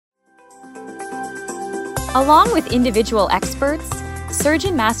Along with individual experts,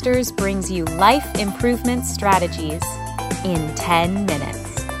 SurgeonMasters brings you life improvement strategies in 10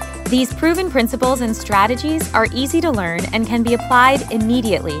 minutes. These proven principles and strategies are easy to learn and can be applied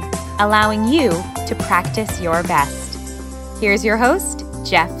immediately, allowing you to practice your best. Here's your host,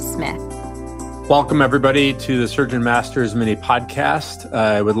 Jeff Smith. Welcome, everybody, to the SurgeonMasters mini podcast.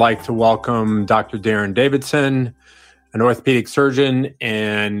 I would like to welcome Dr. Darin Davidson, an orthopedic surgeon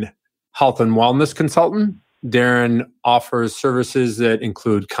and health and wellness consultant. Darin offers services that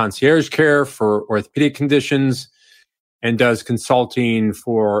include concierge care for orthopedic conditions and does consulting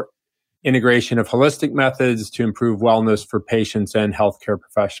for integration of holistic methods to improve wellness for patients and healthcare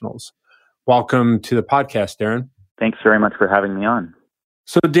professionals. Welcome to the podcast, Darin. Thanks very much for having me on.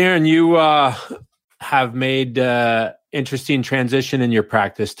 So, Darin, you have made interesting transition in your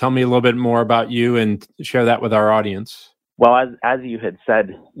practice. Tell me a little bit more about you and share that with our audience. Well, as you had said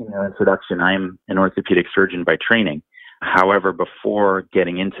in your introduction, I'm an orthopedic surgeon by training. However, before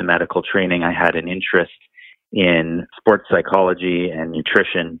getting into medical training, I had an interest in sports psychology and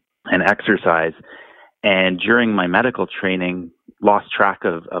nutrition and exercise. And during my medical training, lost track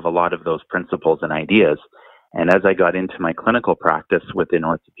of a lot of those principles and ideas. And as I got into my clinical practice within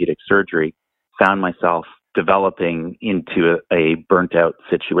orthopedic surgery, found myself developing into a burnt out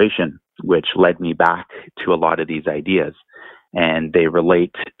situation, which led me back to a lot of these ideas. And they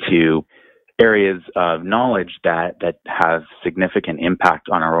relate to areas of knowledge that have significant impact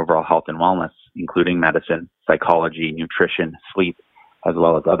on our overall health and wellness, including medicine, psychology, nutrition, sleep, as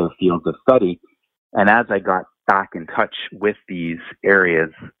well as other fields of study. And as I got back in touch with these areas,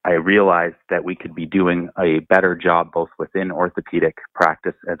 I realized that we could be doing a better job both within orthopedic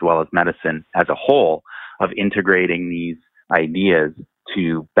practice as well as medicine as a whole of integrating these ideas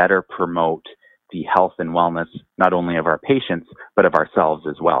to better promote the health and wellness, not only of our patients, but of ourselves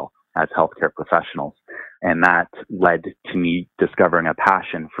as well as healthcare professionals. And that led to me discovering a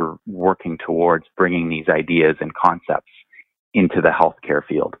passion for working towards bringing these ideas and concepts into the healthcare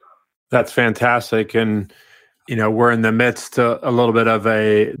field. That's fantastic. And, you know, we're in the midst a little bit of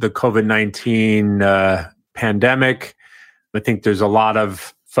the COVID-19 pandemic. I think there's a lot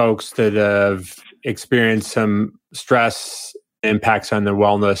of folks that have experienced some stress impacts on their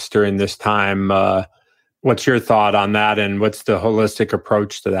wellness during this time. What's your thought on that, and what's the holistic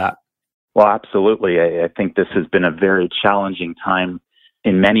approach to that? Well, absolutely. I think this has been a very challenging time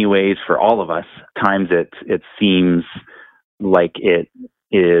in many ways for all of us. Times it seems like it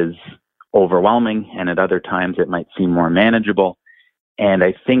is overwhelming, and at other times it might seem more manageable. And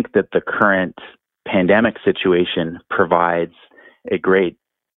I think that the current pandemic situation provides a great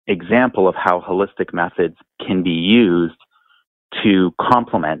example of how holistic methods can be used to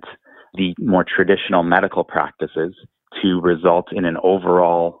complement the more traditional medical practices to result in an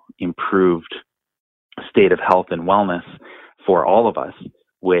overall improved state of health and wellness for all of us,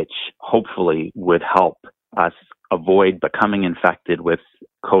 which hopefully would help us avoid becoming infected with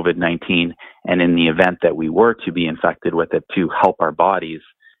COVID-19, and in the event that we were to be infected with it, to help our bodies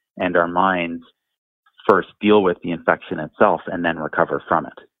and our minds first deal with the infection itself and then recover from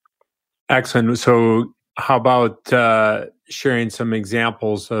it. Excellent. So how about sharing some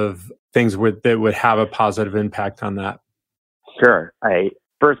examples of things that would have a positive impact on that? Sure. I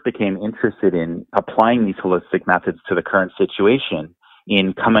first became interested in applying these holistic methods to the current situation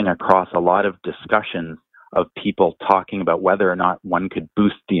in coming across a lot of discussions of people talking about whether or not one could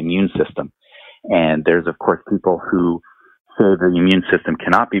boost the immune system. And there's, of course, people who say the immune system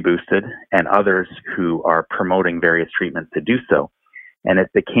cannot be boosted, and others who are promoting various treatments to do so. And it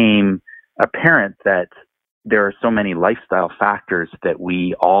became apparent that there are so many lifestyle factors that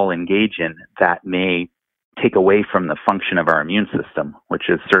we all engage in that may take away from the function of our immune system, which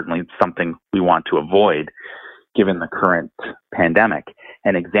is certainly something we want to avoid given the current pandemic.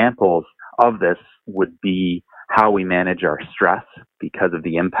 And examples of this would be how we manage our stress because of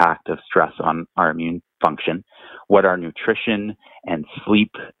the impact of stress on our immune function, what our nutrition and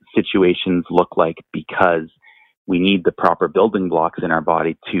sleep situations look like because we need the proper building blocks in our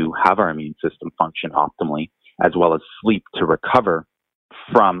body to have our immune system function optimally, as well as sleep to recover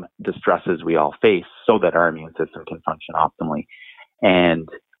from the stresses we all face so that our immune system can function optimally. And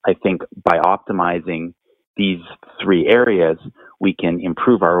I think by optimizing these three areas, we can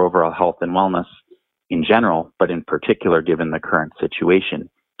improve our overall health and wellness in general, but in particular, given the current situation,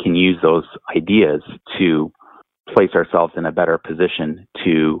 can use those ideas to place ourselves in a better position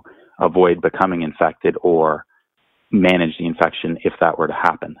to avoid becoming infected or manage the infection if that were to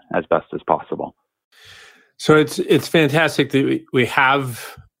happen as best as possible. So it's fantastic that we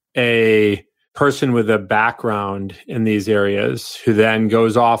have a person with a background in these areas who then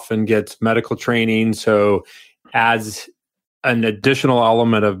goes off and gets medical training, so adds an additional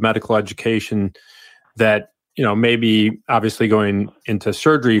element of medical education that, maybe obviously going into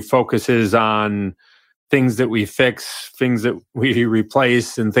surgery focuses on things that we fix, things that we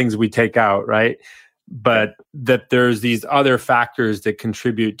replace, and things we take out, right? But that there's these other factors that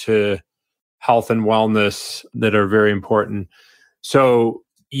contribute to health and wellness that are very important. So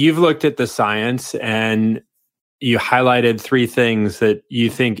you've looked at the science and you highlighted 3 things that you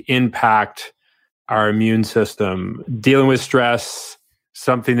think impact our immune system: dealing with stress,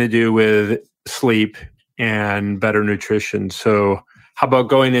 something to do with sleep, and better nutrition. So how about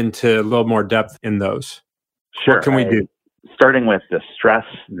going into a little more depth in those? Sure. What can we do? Starting with the stress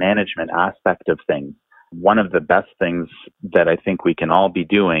management aspect of things, one of the best things that I think we can all be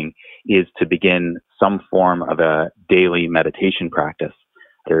doing is to begin some form of a daily meditation practice.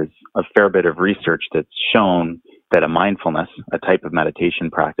 There's a fair bit of research that's shown that a mindfulness, a type of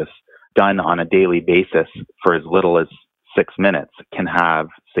meditation practice, done on a daily basis for as little as 6 minutes can have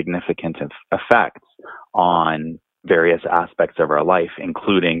significant effects on various aspects of our life,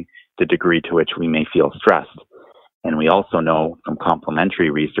 including the degree to which we may feel stressed. And we also know from complementary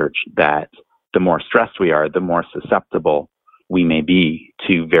research that the more stressed we are, the more susceptible we may be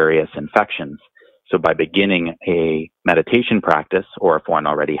to various infections. So by beginning a meditation practice, or if one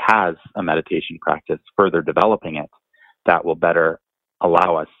already has a meditation practice, further developing it, that will better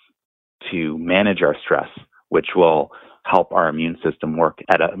allow us to manage our stress, which will help our immune system work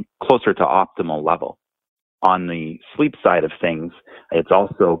at a closer to optimal level. On the sleep side of things, it's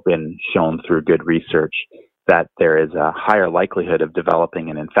also been shown through good research that there is a higher likelihood of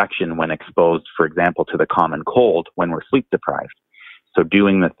developing an infection when exposed, for example, to the common cold when we're sleep deprived. So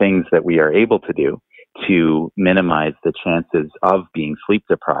doing the things that we are able to do to minimize the chances of being sleep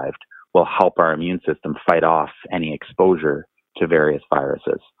deprived will help our immune system fight off any exposure to various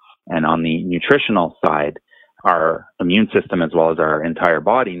viruses. And on the nutritional side, our immune system, as well as our entire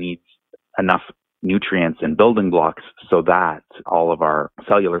body, needs enough nutrients and building blocks so that all of our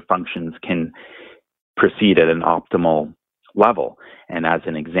cellular functions can proceed at an optimal level. And as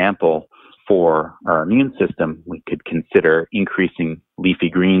an example, for our immune system, we could consider increasing leafy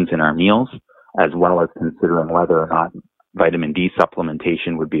greens in our meals, as well as considering whether or not vitamin D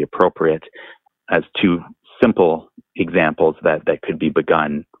supplementation would be appropriate, as 2 simple examples that could be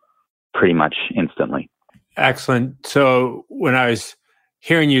begun pretty much instantly. Excellent. So when I was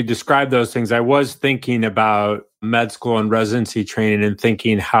hearing you describe those things, I was thinking about med school and residency training and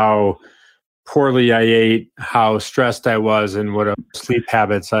thinking how poorly I ate, how stressed I was, and what sleep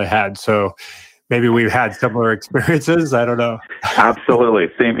habits I had. So maybe we've had similar experiences. I don't know. Absolutely.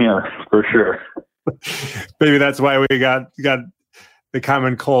 Same here, for sure. Maybe that's why we got the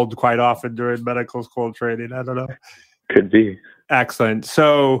common cold quite often during medical school training. I don't know. Could be. Excellent.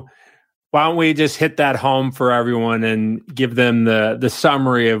 So why don't we just hit that home for everyone and give them the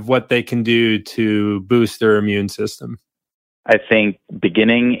summary of what they can do to boost their immune system? I think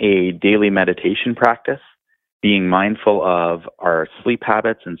beginning a daily meditation practice, being mindful of our sleep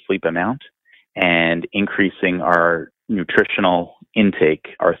habits and sleep amount, and increasing our nutritional intake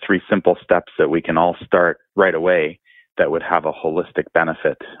are 3 simple steps that we can all start right away that would have a holistic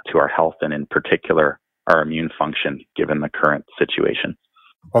benefit to our health and in particular our immune function given the current situation.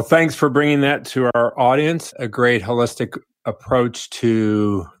 Well, thanks for bringing that to our audience. A great holistic approach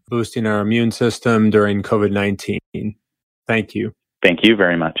to boosting our immune system during COVID-19. Thank you. Thank you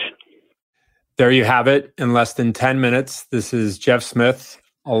very much. There you have it. In less than 10 minutes, this is Jeff Smith,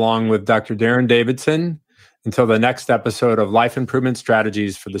 along with Dr. Darin Davidson. Until the next episode of Life Improvement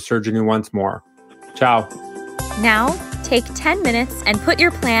Strategies for the Surgeon Who Wants More. Ciao. Now, take 10 minutes and put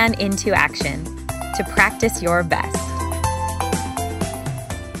your plan into action to practice your best.